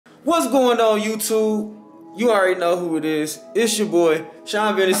What's going on, YouTube? You already know who it is. It's your boy,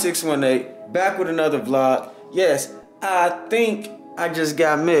 Sean Benny 618, back with another vlog. Yes, I think I just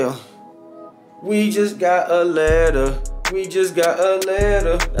got mail. We just got a letter. We just got a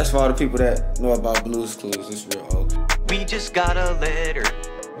letter. That's for all the people that know about Blue's Clues. It's real old. We just got a letter.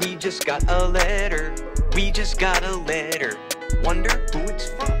 We just got a letter. We just got a letter. Wonder who it's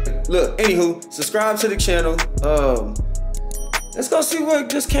from. Look, anywho, subscribe to the channel. Let's go see what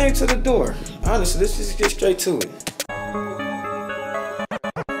just came to the door. Honestly, let's just get straight to it.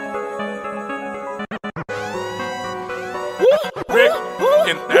 Rick,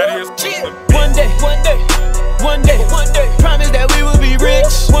 and that is One day, promise that we will be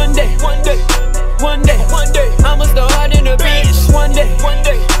rich. One day, I'ma start hard in the bitch. One day,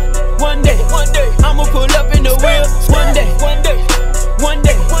 I'ma pull up in the wheel. One day,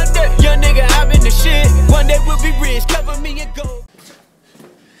 young nigga, I've been the shit. One day we'll be rich, cover me in gold.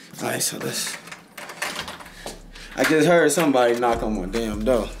 Alright, so let's... I just heard somebody knock on my damn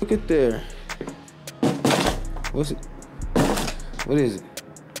door. Look at there. What's it? What is it?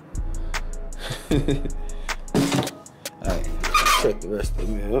 Alright, check the rest of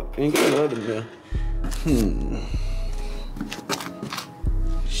the mail. Oh, ain't got the other mail.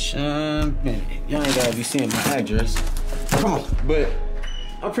 Sean Bennett. Y'all ain't gotta be seeing my address. Come on. But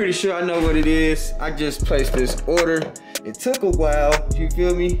I'm pretty sure I know what it is. I just placed this order. It took a while, you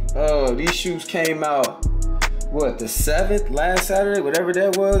feel me? These shoes came out, what, the 7th, last Saturday, whatever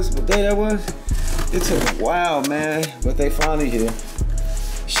that was, what day that was? It took a while, man, but they finally here.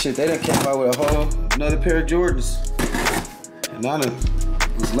 Shit, they done came out with a whole another pair of Jordans. And I done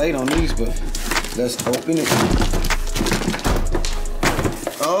was late on these, but let's open it.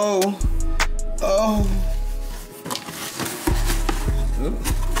 Oh.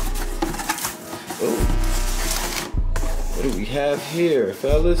 What do we have here,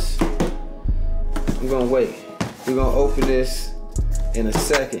 fellas? I'm gonna wait. We're gonna open this in a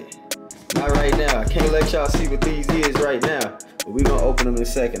second. Not right now. I can't let y'all see what these is right now. But we're gonna open them in a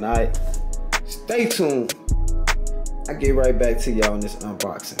second, alright? Stay tuned. I'll get right back to y'all on this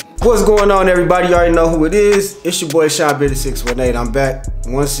unboxing. What's going on, everybody? You already know who it is. It's your boy Sean Benny 618. I'm back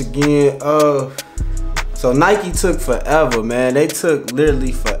once again. So Nike took forever, man. They took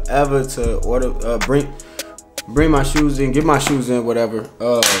literally forever to order, bring my shoes in, get my shoes in, whatever.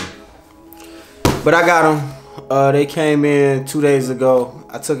 But I got them. They came in 2 days ago.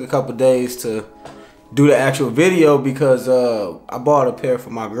 I took a couple days to do the actual video because I bought a pair for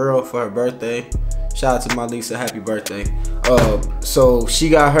my girl for her birthday. Shout out to my Lisa, happy birthday. So she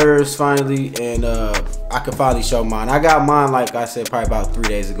got hers finally, and I could finally show mine. I got mine, like I said, probably about 3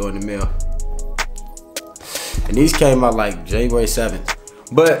 days ago in the mail. And these came out like January 7th.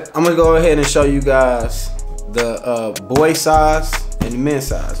 But I'm gonna go ahead and show you guys the boy size and the men's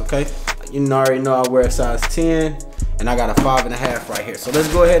size, okay? You already know I wear a size 10, and I got a 5.5 right here. So let's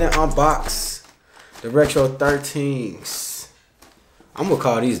go ahead and unbox the Retro 13s. I'm gonna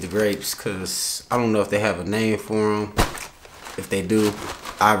call these the grapes because I don't know if they have a name for them. If they do,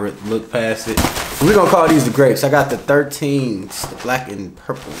 I would look past it. We're gonna call these the grapes. I got the 13s, the black and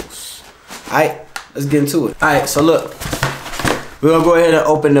purples. Alright, let's get into it. Alright, so look. We're gonna go ahead and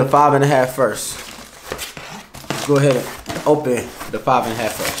open the 5.5 first. Let's go ahead and open the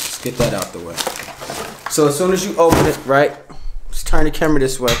 5.5 first. Let's get that out the way. So as soon as you open it, right, just turn the camera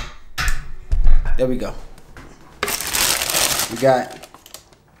this way. There we go. We got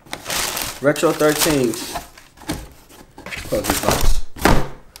Retro 13s. Close this box.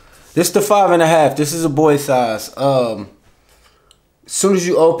 This is the 5.5. This is a boy size. As soon as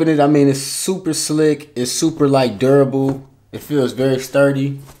you open it, I mean, it's super slick. It's super like durable. It feels very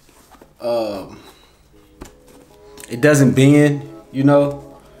sturdy. It doesn't bend, you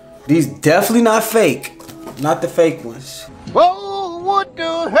know. These definitely not fake. Not the fake ones. Oh, what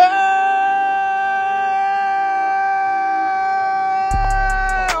the hell?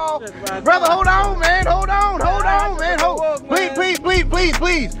 Brother, hold on, man. Hold on, man.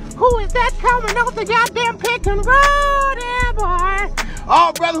 Please. Who is that coming off the goddamn pick and roll there, boy?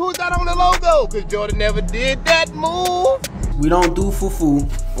 Oh, brother, who's that on the logo? Because Jordan never did that move. We don't do foo-foo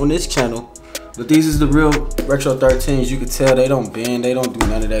on this channel. But these is the real Retro 13s. You can tell they don't bend. They don't do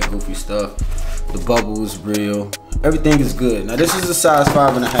none of that goofy stuff. The bubble is real. Everything is good. Now, this is a size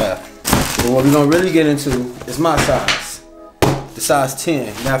 5.5. But what we're going to really get into is my size. The size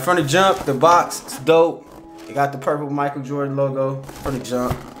 10. Now, from the jump, the box is dope. It got the purple Michael Jordan logo from the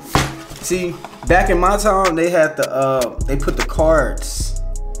jump. See, back in my time, they had the, they put the cards.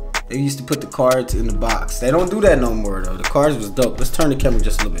 They used to put the cards in the box. They don't do that no more though. The cards was dope. Let's turn the camera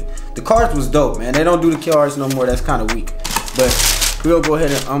just a little bit. The cards was dope, man. They don't do the cards no more. That's kind of weak. But we'll go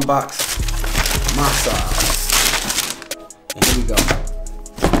ahead and unbox my size. And here we go.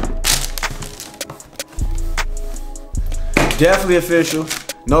 Definitely official.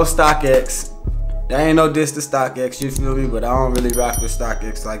 No StockX. That ain't no diss to StockX, you feel me? But I don't really rock with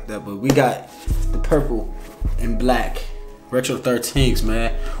StockX like that. But we got the purple and black Retro 13s,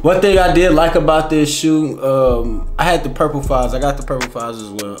 man. One thing I did like about this shoe, I had the purple fives. I got the purple fives as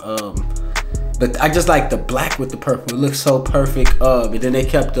well. But I just like the black with the purple. It looks so perfect. And then they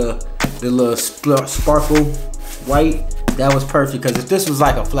kept the little sparkle white. That was perfect, because if this was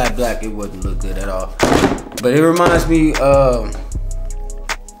like a flat black, it wouldn't look good at all. But it reminds me,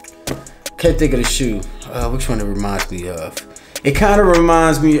 can't think of the shoe. Which one it reminds me of? It kind of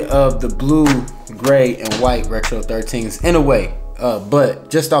reminds me of the blue, gray, and white Retro 13s in a way. But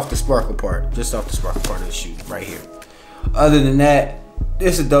just off the sparkle part. Just off the sparkle part of the shoe right here. Other than that,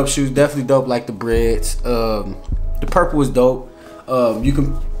 this is a dope shoe. Definitely dope like the breads. The purple is dope. You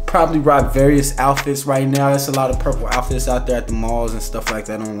can probably rock various outfits right now. There's a lot of purple outfits out there at the malls and stuff like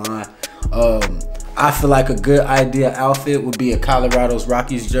that online. I feel like a good idea outfit would be a Colorado's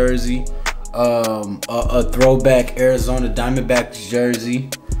Rockies jersey, a throwback Arizona Diamondbacks jersey,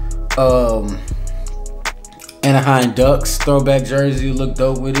 Anaheim Ducks throwback jersey look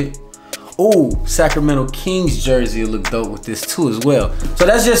dope with it. Oh, Sacramento Kings jersey will look dope with this too as well. So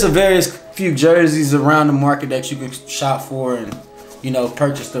that's just a various few jerseys around the market that you can shop for and, you know,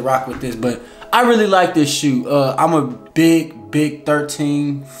 purchase to rock with this. But I really like this shoe. I'm a big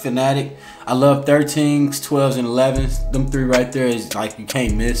 13 fanatic. I love 13s, 12s, and 11s. Them three right there is like you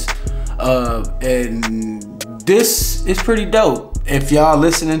can't miss. And this is pretty dope. If y'all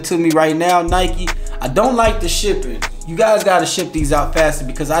listening to me right now, Nike, I don't like the shipping. You guys gotta ship these out faster,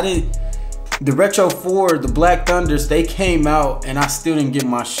 because the Retro 4, the Black Thunders, they came out and I still didn't get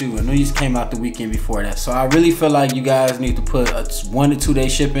my shoe. And these came out the weekend before that. So I really feel like you guys need to put a 1 to 2 day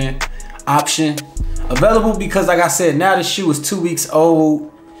shipping option available, because like I said, now the shoe is 2 weeks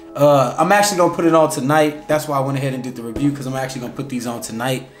old. I'm actually gonna put it on tonight. That's why I went ahead and did the review, because I'm actually gonna put these on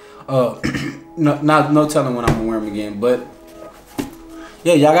tonight. No telling when I'm gonna wear them again, but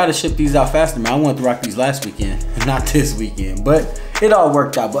yeah, y'all gotta ship these out faster, man. I wanted to rock these last weekend, not this weekend, but it all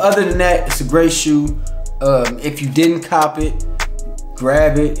worked out. But other than that, it's a great shoe. If you didn't cop it,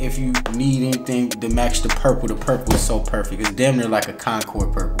 grab it. If you need anything to match the purple is so perfect. It's damn near like a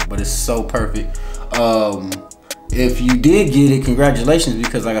Concord purple, but it's so perfect. If you did get it, congratulations,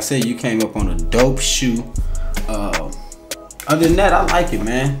 because like I said, you came up on a dope shoe. Other than that, I like it,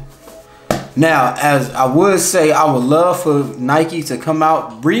 man. Now, as I would say, I would love for Nike to come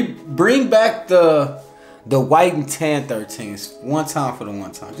out, bring back the white and tan 13s one time for the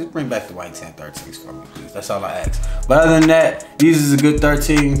one time. Just bring back the white and tan 13s for me, please. That's all I ask. But other than that, these is a good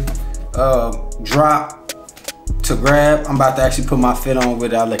 13 drop to grab. I'm about to actually put my fit on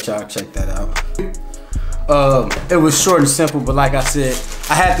with it. I'll let y'all check that out. It was short and simple, but like I said,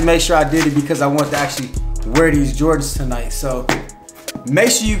 I had to make sure I did it because I wanted to actually wear these Jordans tonight. So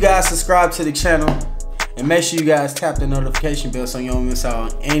make sure you guys subscribe to the channel, and make sure you guys tap the notification bell so you don't miss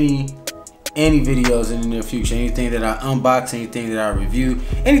out on any videos in the near future. Anything that I unbox, anything that I review,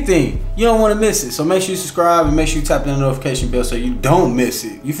 anything, you don't want to miss it. So make sure you subscribe and make sure you tap the notification bell so you don't miss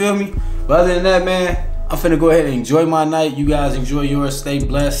it. You feel me? But other than that, man, I'm finna go ahead and enjoy my night. You guys enjoy yours. Stay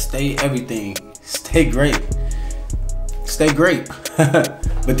blessed. Stay everything. Stay great. Stay great.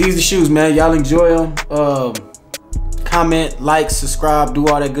 But these are the shoes, man. Y'all enjoy them. Comment, like, subscribe, do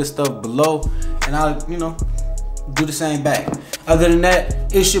all that good stuff below, and I'll, you know, do the same back. Other than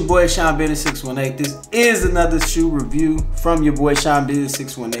that, it's your boy Sean Business 618. This is another shoe review from your boy Sean Business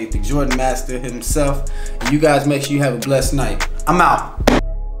 618, the Jordan Master himself. And you guys make sure you have a blessed night. I'm out.